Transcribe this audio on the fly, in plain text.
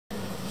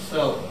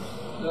So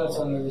that's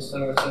under the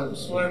server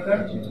service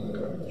worker.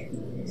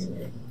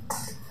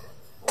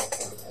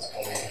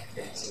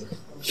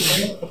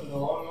 Okay, go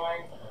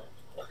online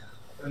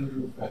and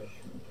refresh.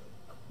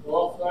 Go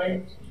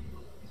offline.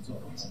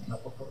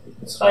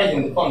 It's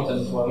hiding the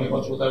content for me,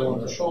 but what I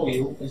want to show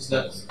you is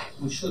that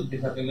we should be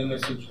having a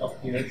message up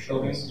here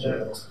showing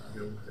that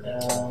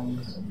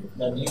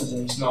that the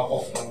user is now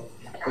offline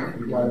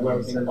while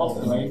working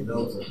offline.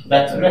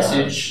 That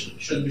message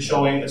should be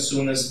showing as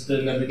soon as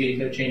the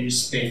navigator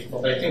changes state,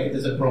 but I think it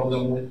is a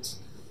problem with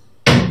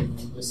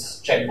this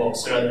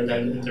checkbox rather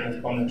than the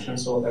internet connection,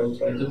 so what I will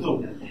try to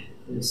do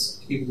is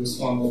keep this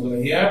one over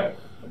here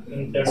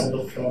and turn it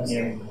off from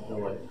here.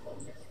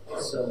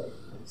 So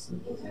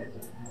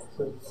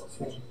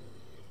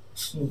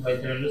if I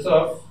turn this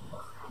off,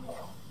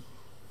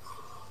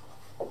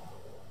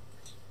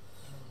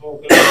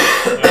 open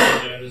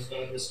it, is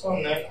going to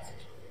disconnect,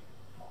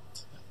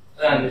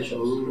 and it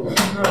shows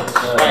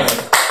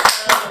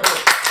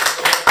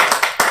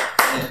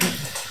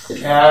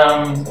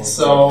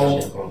so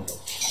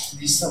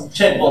these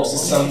checkboxes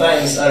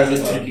sometimes are a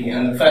bit tricky,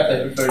 and in fact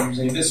I prefer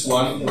using this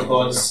one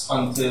because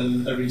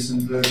until a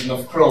recent version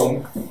of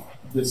Chrome,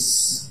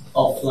 this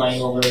offline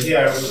over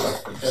here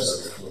would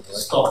just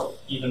stop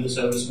even the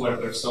service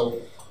worker. So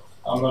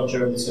I'm not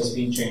sure if this has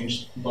been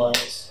changed, but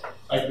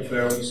I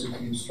prefer obviously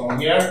to use from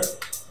here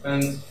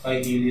and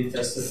ideally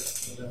test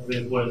it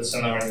with word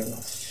scenario.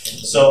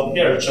 So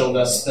here it showed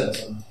us that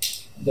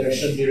there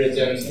should be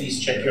written,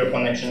 please check your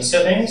connection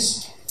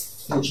settings,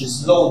 which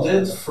is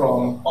loaded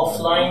from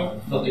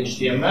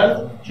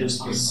offline.html, which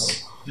is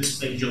this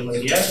page over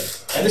here.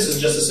 And this is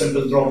just a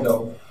simple drop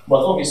down.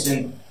 But obviously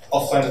in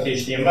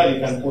offline.html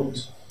you can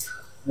put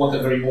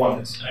whatever you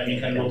want. And you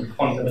can load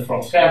content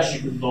from cache,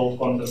 you could load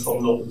content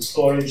from local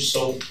storage,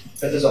 so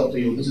that is up to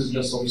you. This is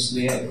just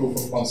obviously a proof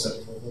of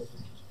concept.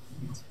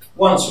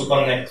 Once we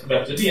connect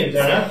back to the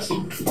internet,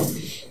 so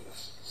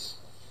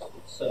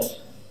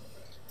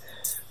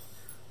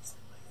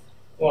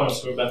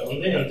once we're back on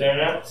the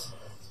internet,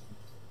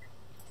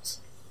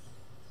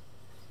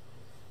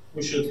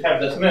 we should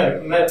have that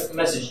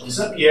message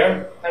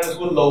disappear, and it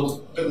will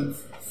load the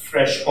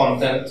fresh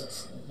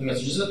content. The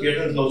message disappeared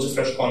and it loads the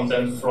fresh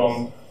content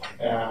from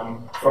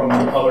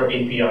our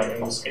API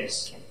in this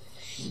case,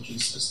 which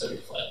is a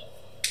static file.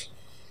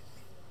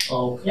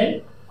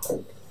 Okay.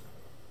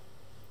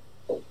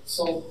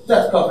 So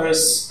that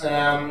covers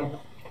the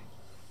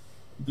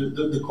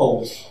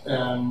code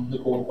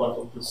part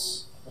of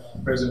this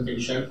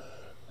presentation.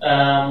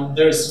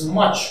 There is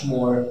much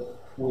more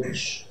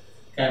which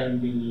I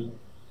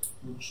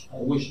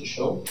wish to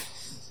show,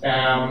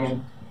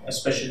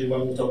 especially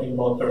when we're talking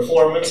about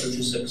performance, which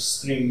is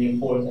extremely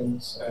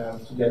important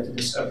to get to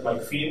this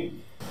app-like feel.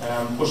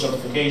 Push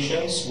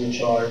notifications,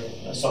 which are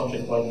a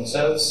subject by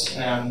themselves,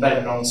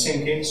 background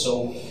syncing.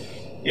 So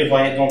if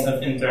I don't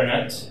have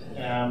internet,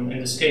 in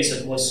this case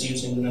it was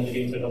using the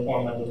navigator of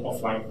online with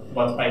offline,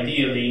 but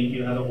ideally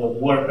you have a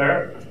web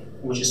worker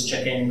which is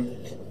checking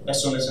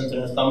as soon as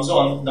internet comes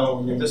on,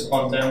 downloading this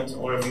content,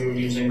 or if you're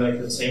using, like,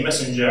 let's say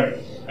Messenger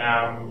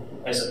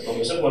as a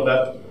Progressibe Web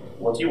App,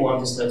 what you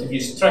want is that if you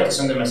try to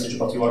send a message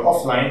but you are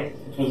offline,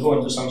 it will go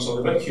into some sort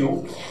of a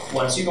queue.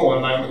 Once you go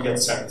online, it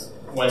gets sent.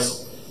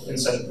 Whilst in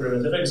such a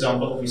primitive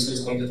example, obviously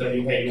it's going to tell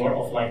you, hey, you are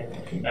offline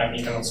and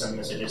you cannot send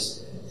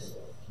messages.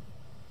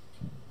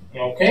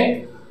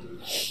 Okay.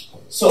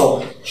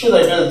 So, should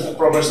I build a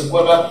Progressibe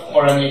Web App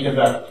or a native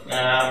app?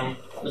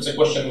 That's a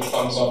question which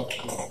comes up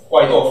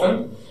quite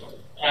often.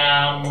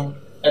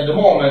 At the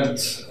moment,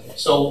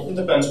 so it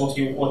depends what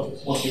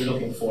you're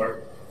looking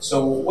for.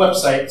 So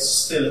websites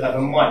still have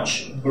a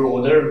much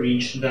broader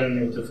reach than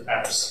native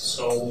apps.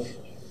 So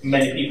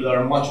many people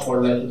are much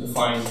more likely to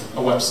find a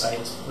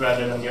website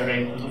rather than they're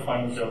able to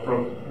find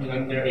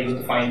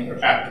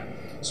their app.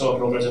 So a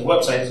Progressibe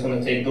website is going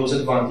to take those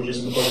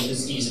advantages because it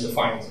is easy to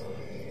find.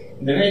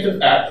 The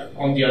native app,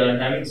 on the other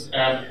hand,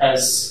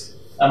 has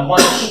a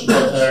much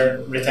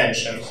better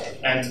retention,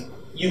 and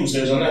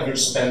users on average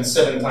spend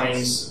 7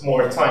 times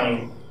more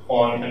time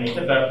on a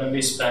native app than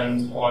they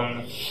spend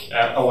on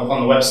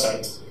a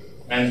website.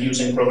 And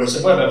using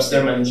Progressibe Web Apps,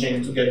 they're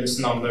managing to get this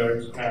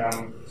number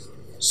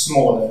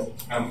smaller.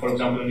 For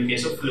example, in the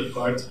case of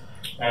Flipkart,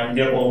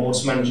 they're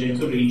almost managing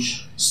to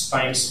reach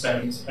time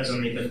spent as a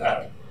native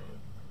app.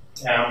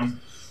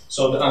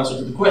 So the answer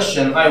to the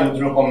question, I would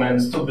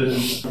recommend to build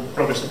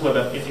Progressibe Web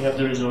App if you have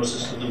the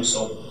resources to do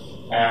so.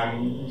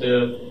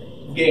 The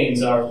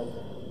gains are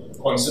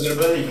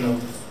considerable, even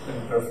in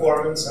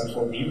performance and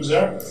for the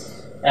user,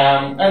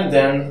 and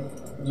then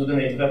do the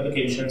native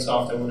applications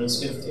afterwards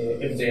if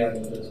they are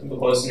needed,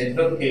 because native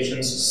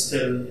applications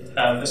still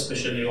have,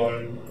 especially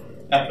on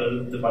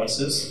Apple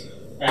devices,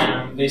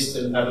 they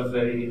still have a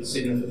very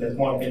significant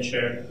market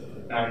share,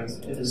 and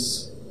it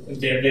is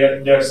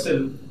they're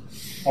still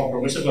on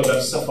Progressibe Web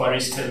Apps. Safari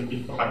is still a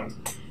bit behind.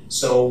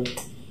 So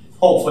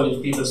hopefully,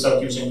 if people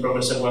start using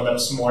Progressibe Web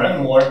Apps more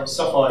and more,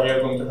 Safari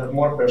are going to have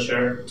more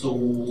pressure to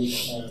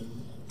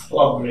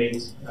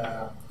upgrade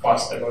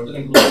faster, or to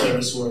improve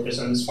service workers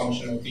and this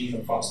functionality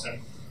even faster.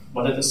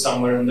 but it is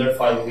somewhere in their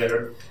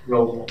 5-year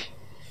roadmap.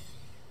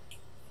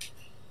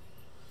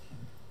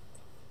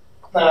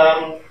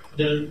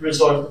 The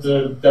result,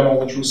 the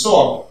demo which we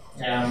saw,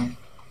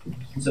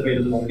 it's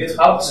available on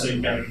GitHub, so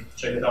you can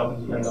check it out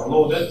and you can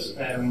download it.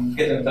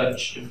 Get in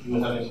touch if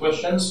you have any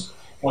questions.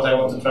 What I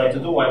want to try to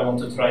do, I want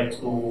to try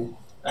to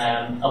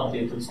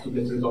update it to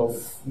get rid of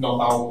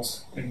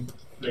knockout in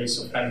place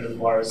of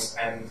handlebars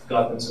and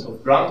gut instead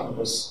of grunt,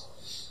 because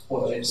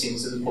what I've seen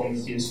is that the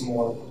community is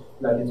more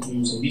likely to be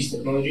using these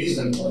technologies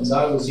than the ones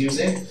I was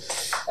using.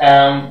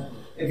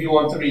 If you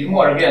want to read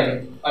more,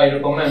 again, I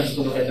recommend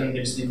to look at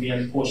IndexedDB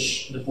and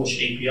the push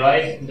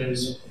API. There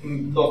is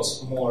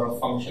lots more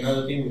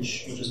functionality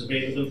which is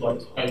available,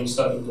 but I will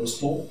start with those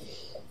two.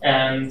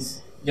 And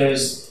there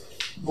is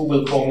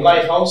Google Chrome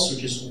Lighthouse,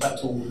 which is a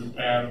tool,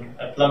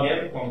 a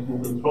plugin on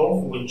Google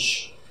Chrome,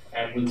 which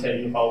will tell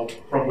you how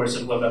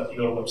progressive web app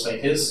your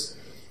website is.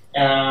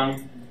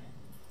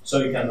 So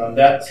you can run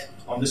that.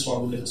 On this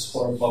one, we get a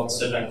score of about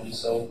 70,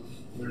 so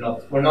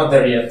we're not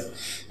there yet.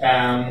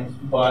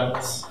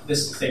 But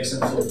this takes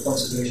into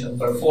consideration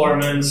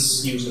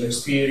performance, user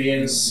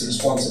experience,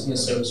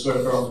 responsiveness, service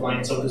worker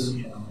offline. So this is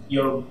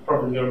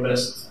probably your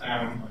best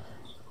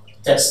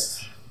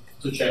test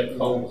to check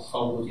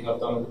how good you have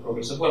done with the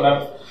progressive web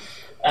app.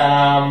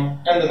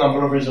 And the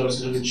number of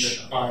resources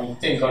which I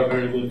think are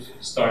very good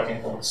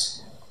starting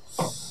points.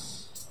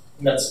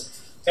 That's it.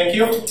 Thank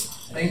you.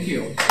 Thank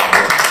you.